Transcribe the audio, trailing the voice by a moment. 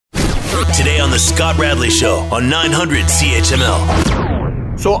Today on the Scott Radley Show on 900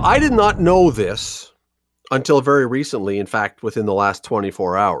 CHML. So I did not know this until very recently, in fact, within the last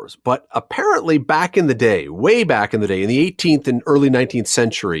 24 hours. But apparently back in the day, way back in the day, in the 18th and early 19th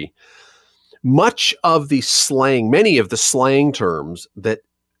century, much of the slang, many of the slang terms that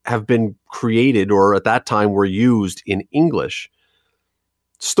have been created or at that time were used in English,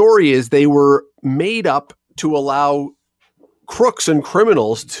 story is they were made up to allow crooks and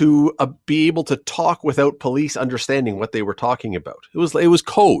criminals to be able to talk without police understanding what they were talking about. It was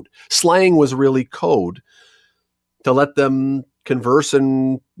code. Slang was really code to let them converse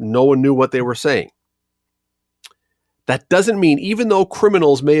and no one knew what they were saying. That doesn't mean, even though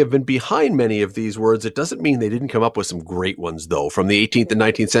criminals may have been behind many of these words, it doesn't mean they didn't come up with some great ones, though, from the 18th and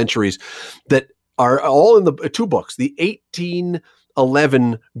 19th centuries that are all in the two books. The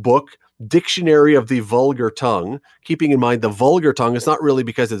 1811 book, Dictionary of the Vulgar Tongue, keeping in mind the vulgar tongue is not really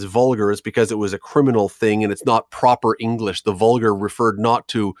because it's vulgar, it's because it was a criminal thing and it's not proper English. The vulgar referred not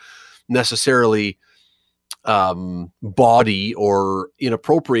to necessarily bawdy or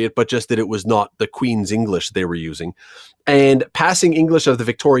inappropriate, but just that it was not the Queen's English they were using. And Passing English of the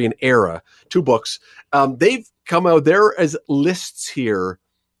Victorian Era, two books. They've come out, there as lists here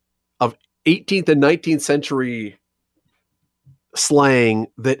of 18th and 19th century slang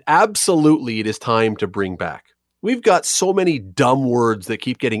that absolutely it is time to bring back. We've got so many dumb words that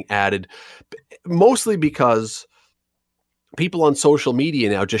keep getting added, mostly because people on social media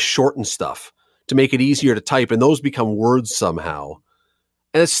now just shorten stuff to make it easier to type, and those become words somehow.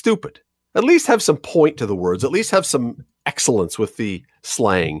 And it's stupid. At least have some point to the words. At least have some excellence with the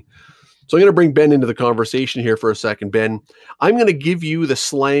slang. So I'm going to bring Ben into the conversation here for a second. Ben, I'm going to give you the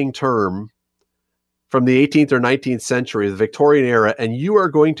slang term from the 18th or 19th century, the Victorian era, and you are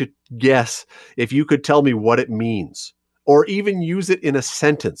going to guess if you could tell me what it means, or even use it in a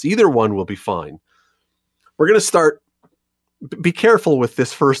sentence. Either one will be fine. We're going to start. Be careful with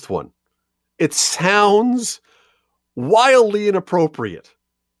this first one. It sounds wildly inappropriate.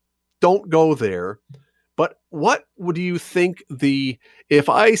 Don't go there. But what would you think if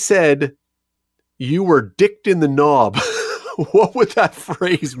I said you were dicked in the knob, what would that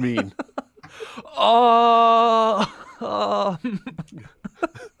phrase mean?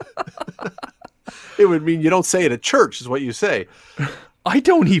 It would mean you don't say it at church, is what you say. I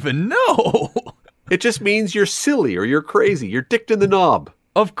don't even know. It just means you're silly or you're crazy. You're dicked in the knob.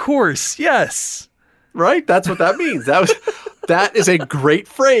 Of course, yes. Right? That's what that means. That is a great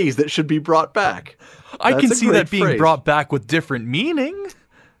phrase that should be brought back. I can see that being brought back with different meaning.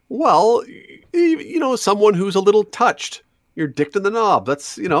 Well, someone who's a little touched. You're dicked in the knob.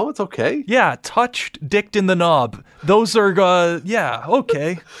 That's, it's okay. Yeah, touched, dicked in the knob. Those are,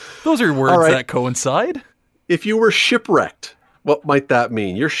 okay. Those are words that coincide. If you were shipwrecked, what might that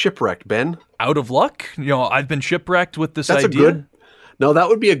mean? You're shipwrecked, Ben. Out of luck? I've been shipwrecked with this idea. No, that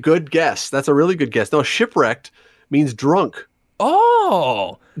would be a good guess. That's a really good guess. No, shipwrecked means drunk.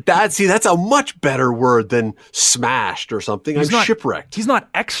 Oh. That's a much better word than smashed or something. I'm shipwrecked. He's not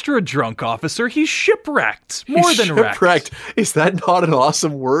extra drunk, officer. He's shipwrecked. More than shipwrecked. Is that not an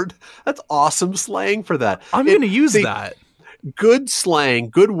awesome word? That's awesome slang for that. I'm going to use that. Good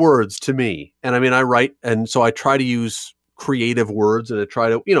slang, good words to me. And I write, and so I try to use creative words, and I try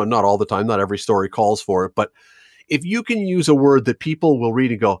to, not all the time, not every story calls for it, but if you can use a word that people will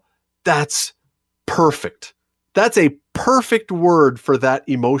read and go, that's perfect. That's a perfect word for that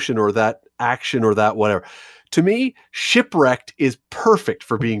emotion or that action or that whatever. To me, shipwrecked is perfect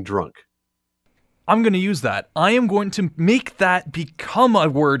for being drunk. I'm going to use that. I am going to make that become a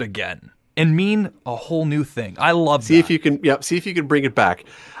word again and mean a whole new thing. I love that. See if you can bring it back.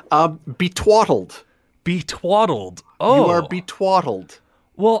 Betwaddled. Betwaddled. Oh. You are betwaddled.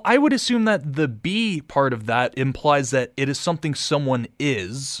 Well, I would assume that the be part of that implies that it is something someone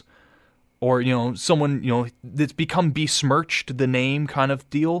is, or, someone, that's become besmirched, the name kind of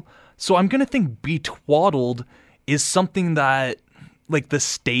deal. So I'm going to think betwaddled is something that, like the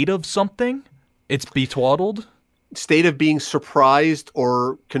state of something. It's betwaddled. State of being surprised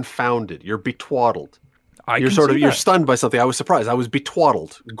or confounded. You're betwaddled. You're stunned by something. I was surprised. I was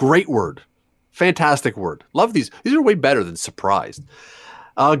betwaddled. Great word. Fantastic word. Love these. These are way better than surprised.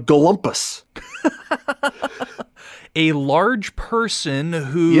 Golumpus. A large person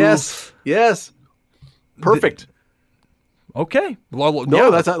who... Yes. Perfect. Okay.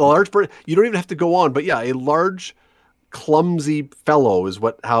 That's not a large person. You don't even have to go on, but a large, clumsy fellow is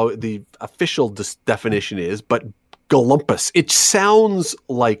how the official definition is, but golumpus. It sounds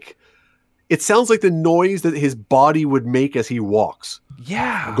like the noise that his body would make as he walks.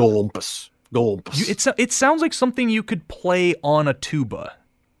 Yeah. Golumpus. It sounds like something you could play on a tuba.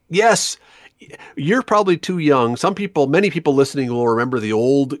 Yes, you're probably too young. Many people listening will remember the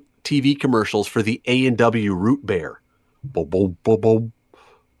old TV commercials for the A&W root beer. Boom, boom, boom, boom,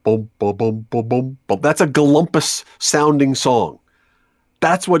 boom, boom, boom, boom, boom, boom. That's a galumpus sounding song.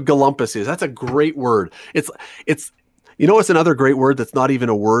 That's what galumpus is. That's a great word. It's another great word that's not even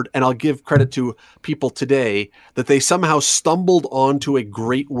a word. And I'll give credit to people today that they somehow stumbled onto a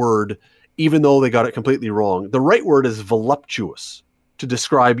great word, even though they got it completely wrong. The right word is voluptuous, to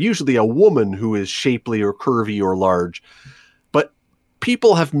describe usually a woman who is shapely or curvy or large. But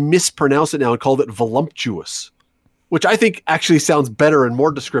people have mispronounced it now and called it voluptuous, which I think actually sounds better and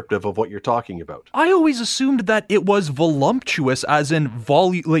more descriptive of what you're talking about. I always assumed that it was voluptuous, as in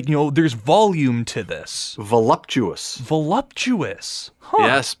volume, there's volume to this. Voluptuous. Voluptuous. Huh.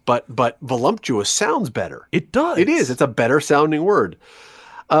 Yes, but voluptuous sounds better. It does. It is. It's a better sounding word.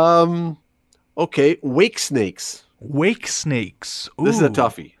 Okay, wake snakes. Wake snakes. Ooh. This is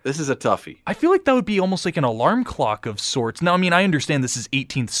a toughie. I feel like that would be almost like an alarm clock of sorts. Now, I mean, I understand this is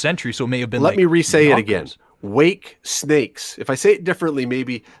 18th century, so it may have been. Let me re-say it again. Wake snakes. If I say it differently,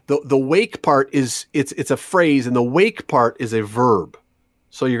 maybe the wake part is it's a phrase, and the wake part is a verb.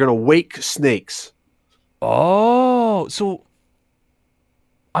 So you're going to wake snakes. Oh, so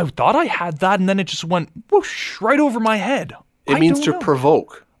I thought I had that, and then it just went whoosh right over my head. It means to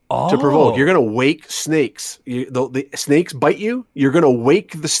provoke. To provoke. You're going to wake snakes. The snakes bite you. You're going to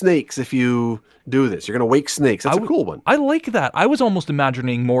wake the snakes if you do this. You're going to wake snakes. That's a cool one. I like that. I was almost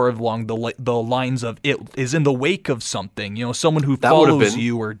imagining more along the lines of it is in the wake of something. Someone who follows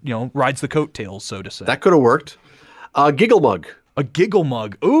you or, rides the coattails, so to say. That could have worked. Giggle-mug. A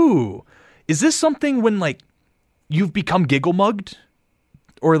giggle-mug. Ooh. Is this something when, you've become giggle-mugged?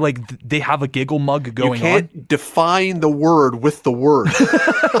 Or, they have a giggle-mug going on? You can't define the word with the word.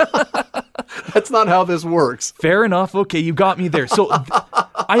 That's not how this works. Fair enough. Okay, you got me there. So,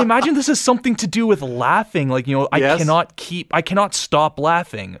 I imagine this is something to do with laughing. Yes. I cannot stop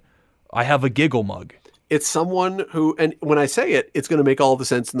laughing. I have a giggle-mug. It's someone who, and when I say it, it's going to make all the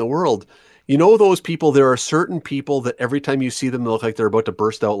sense in the world. You know those people, there are certain people that every time you see them, they look like they're about to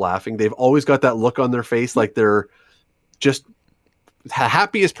burst out laughing. They've always got that look on their face like they're just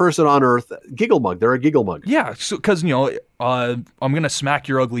happiest person on earth. Giggle-mug. They're a giggle-mug. Yeah, because, I'm going to smack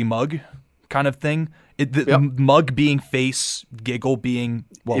your ugly mug kind of thing. Mug being face, giggle being,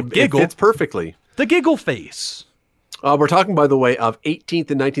 giggle. It fits perfectly. The giggle face. We're talking, by the way, of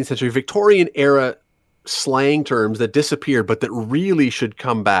 18th and 19th century Victorian era slang terms that disappeared, but that really should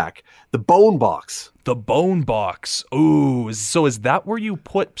come back. The bone box. The bone box. Ooh, so is that where you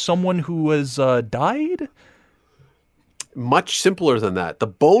put someone who has died? Much simpler than that. The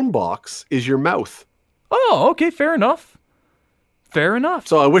bone box is your mouth. Oh, okay, fair enough. Fair enough.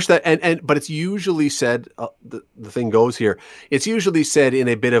 So I wish that, but it's usually said, the thing goes here, it's usually said in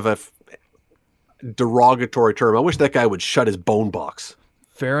a bit of a derogatory term. I wish that guy would shut his bone box.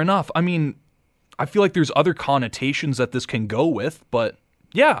 Fair enough. I mean, I feel like there's other connotations that this can go with, but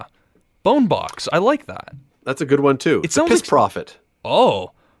yeah, bone box. I like that. That's a good one too. It's the piss prophet.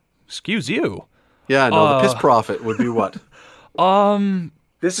 Oh, excuse you. Yeah, no, the piss prophet would be what?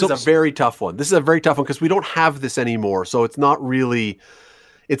 This is a very tough one. This is a very tough one because we don't have this anymore. So it's not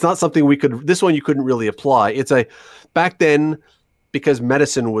something this one you couldn't really apply. Back then, because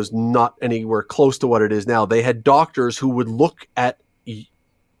medicine was not anywhere close to what it is now, they had doctors who would look at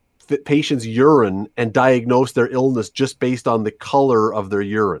the patient's urine and diagnose their illness just based on the color of their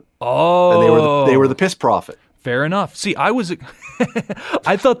urine. Oh. And they were the piss prophet. Fair enough. See, I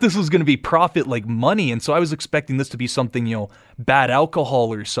thought this was going to be profit like money, and so I was expecting this to be something, bad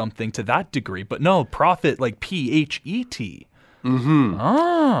alcohol or something to that degree. But no, profit like PHET. Mm-hmm.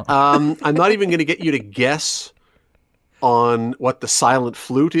 Ah. I'm not even going to get you to guess on what the silent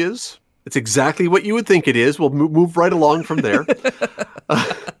flute is. It's exactly what you would think it is. We'll move right along from there.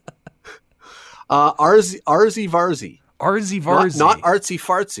 Arzy Varzi. Arzy Varzi. Not artsy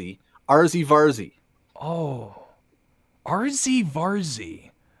fartsy. Arzy Varzi. Oh, Arzy Varzi.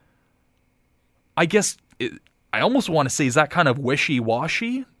 I guess I almost want to say, is that kind of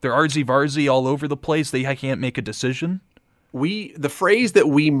wishy-washy? They're Arzy Varzi all over the place. I can't make a decision. The phrase that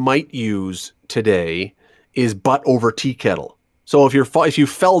we might use today is butt over tea kettle. So if you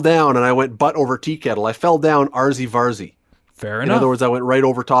fell down and I went butt over tea kettle, I fell down Arzy Varzi. Fair enough. In other words, I went right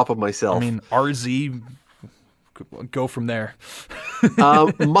over top of myself. I mean, RZ, go from there.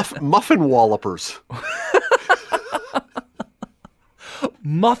 Muffin wallopers.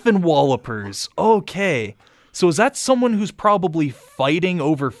 Muffin wallopers. Okay. So is that someone who's probably fighting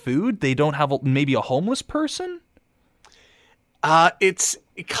over food? They don't have maybe a homeless person? There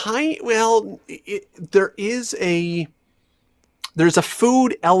is there's a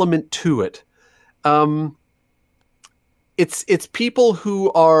food element to it. It's people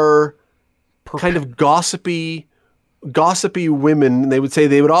who are kind of gossipy women. They would say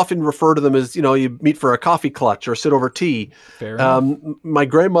they would often refer to them as, you meet for a coffee clutch or sit over tea. Fair enough. My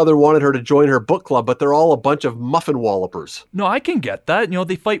grandmother wanted her to join her book club, but they're all a bunch of muffin wallopers. No, I can get that.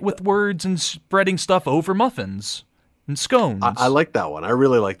 They fight with words and spreading stuff over muffins and scones. I like that one. I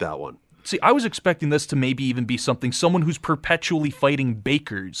really like that one. See, I was expecting this to maybe even be someone who's perpetually fighting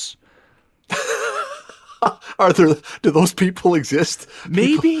bakers. Do those people exist?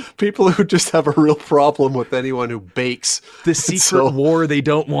 Maybe. People who just have a real problem with anyone who bakes. The secret war they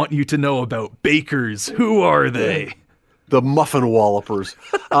don't want you to know about. Bakers. Who are they? The muffin wallopers.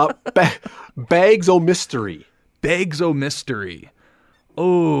 Bags o' mystery. Bags o' mystery.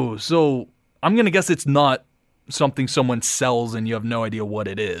 Oh, so I'm going to guess it's not something someone sells and you have no idea what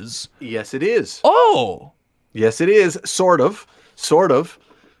it is. Yes, it is. Oh! Yes, it is. Sort of.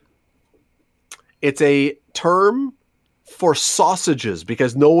 It's a term for sausages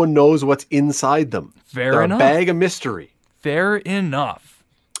because no one knows what's inside them. Fair enough. A bag of mystery. Fair enough.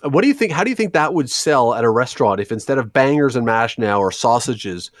 What do you think? How do you think that would sell at a restaurant if instead of bangers and mash now or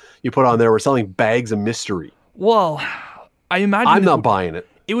sausages you put on there, we're selling bags of mystery? Well, I imagine I'm not buying it.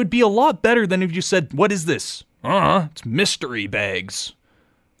 It would be a lot better than if you said, "What is this?" It's mystery bags.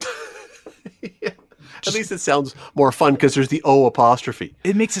 Yeah. At least it sounds more fun because there's the O apostrophe.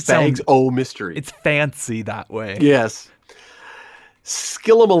 It makes it Bags sound... O mystery. It's fancy that way. Yes.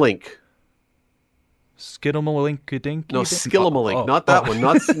 Skilla-malink. Skiddamalink-a-dink? No, Skilla-malink. Not that one.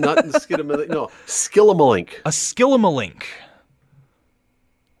 Not Skiddamalink. No, Skilla-malink. A Skilla-malink.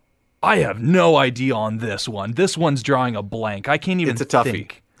 I have no idea on this one. This one's drawing a blank. I can't even think. It's a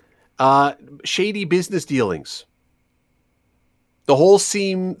toughie. Shady business dealings. The whole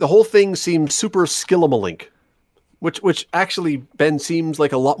thing seemed super Skilla-malink, which actually, Ben, seems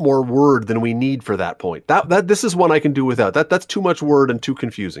like a lot more word than we need for that point. This is one I can do without. That's too much word and too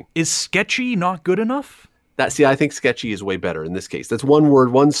confusing. Is sketchy not good enough? I think sketchy is way better in this case. That's one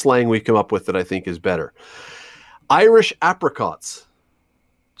word, one slang we've come up with that I think is better. Irish apricots.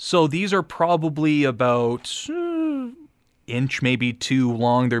 So these are probably about inch, maybe 2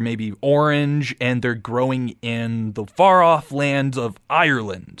 long. They're maybe orange, and they're growing in the far-off lands of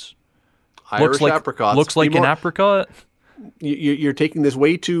Ireland. Irish apricots. Looks like an apricot. You're taking this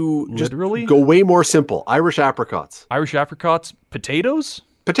way too... Literally? Go way more simple. Irish apricots. Irish apricots. Potatoes?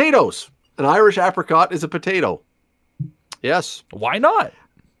 Potatoes. An Irish apricot is a potato. Yes. Why not?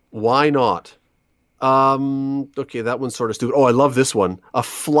 Why not? Okay, that one's sort of stupid. Oh, I love this one. A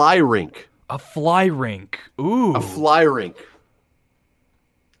fly rink. A fly rink. Ooh. A fly rink.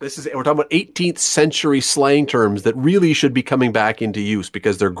 We're talking about 18th century slang terms that really should be coming back into use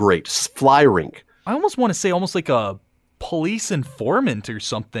because they're great. Fly rink. I almost want to say almost like a police informant or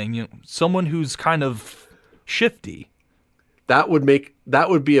something. Someone who's kind of shifty. That would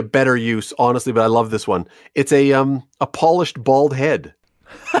be a better use, honestly, but I love this one. It's a polished bald head.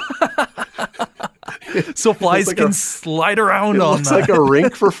 So flies can slide around on that. It looks like a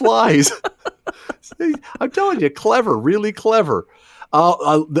rink for flies. I'm telling you, clever, really clever.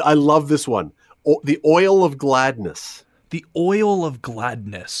 I love this one. The oil of gladness. The oil of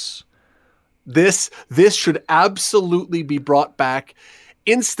gladness. This should absolutely be brought back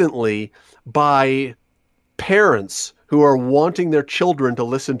instantly by parents who are wanting their children to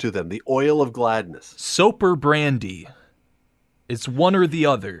listen to them. The oil of gladness. Soap or brandy. It's one or the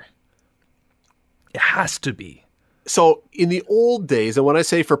other. It has to be. So in the old days, and when I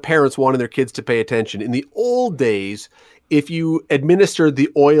say for parents wanting their kids to pay attention, in the old days, if you administered the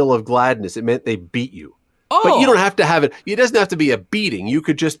oil of gladness, it meant they beat you. Oh. But you don't have to have it. It doesn't have to be a beating. You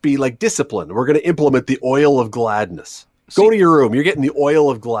could just be like discipline. We're going to implement the oil of gladness. Go to your room. You're getting the oil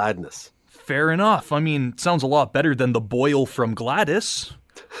of gladness. Fair enough. I mean, it sounds a lot better than the boil from Gladys.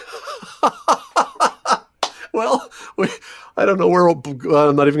 Well, I don't know where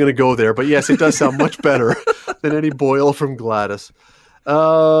I'm not even going to go there, but yes, it does sound much better than any boil from Gladys.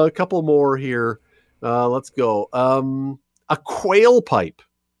 A couple more here. Let's go. A quail pipe.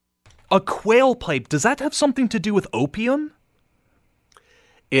 A quail pipe. Does that have something to do with opium?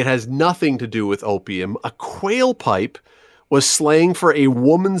 It has nothing to do with opium. A quail pipe was slang for a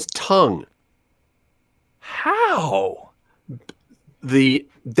woman's tongue. How? The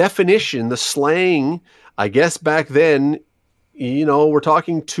definition, the slang, I guess back then, we're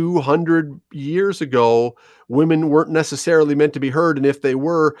talking 200 years ago, women weren't necessarily meant to be heard. And if they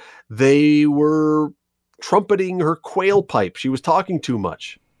were trumpeting her quail pipe. She was talking too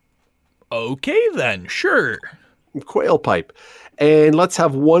much. Okay, then. Sure. Quail pipe. And let's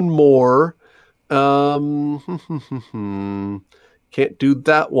have one more. Can't do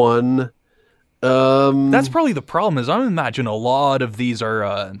that one. That's probably the problem. Is I imagine a lot of these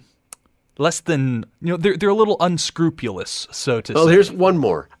are less than they're a little unscrupulous, so to say. Oh, here's one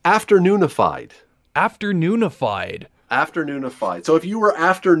more. Afternoonified. Afternoonified. Afternoonified. So if you were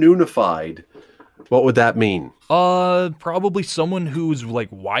afternoonified, what would that mean? Probably someone who's like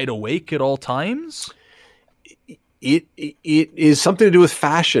wide awake at all times. It is something to do with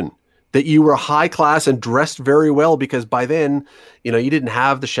fashion. That you were high class and dressed very well, because by then, you didn't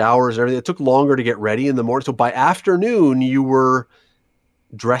have the showers and everything. It took longer to get ready in the morning. So by afternoon, you were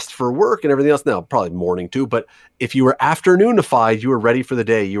dressed for work and everything else. Now, probably morning too, but if you were afternoonified, you were ready for the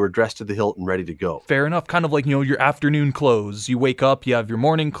day. You were dressed to the hilt and ready to go. Fair enough. Kind of like, your afternoon clothes. You wake up, you have your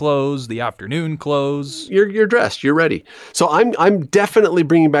morning clothes, the afternoon clothes. You're dressed, you're ready. So I'm definitely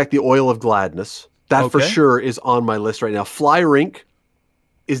bringing back the oil of gladness. That for sure is on my list right now. Fly rink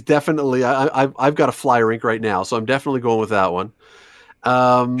is definitely, I've got a fly rink right now, so I'm definitely going with that one.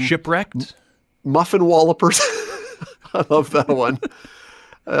 Shipwrecked? Muffin wallopers. I love that one.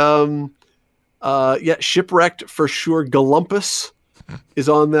 Shipwrecked for sure. Galumpus is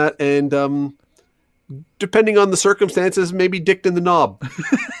on that, and depending on the circumstances, maybe dicked in the knob.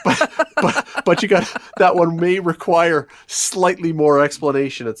 but you got that one may require slightly more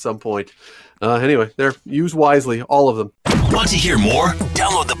explanation at some point. Anyway, they're used wisely, all of them. Want to hear more?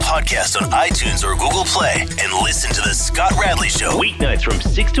 Download the podcast on iTunes or Google Play and listen to The Scott Radley Show. Weeknights from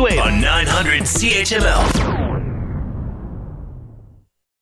 6 to 8 on 900 CHML.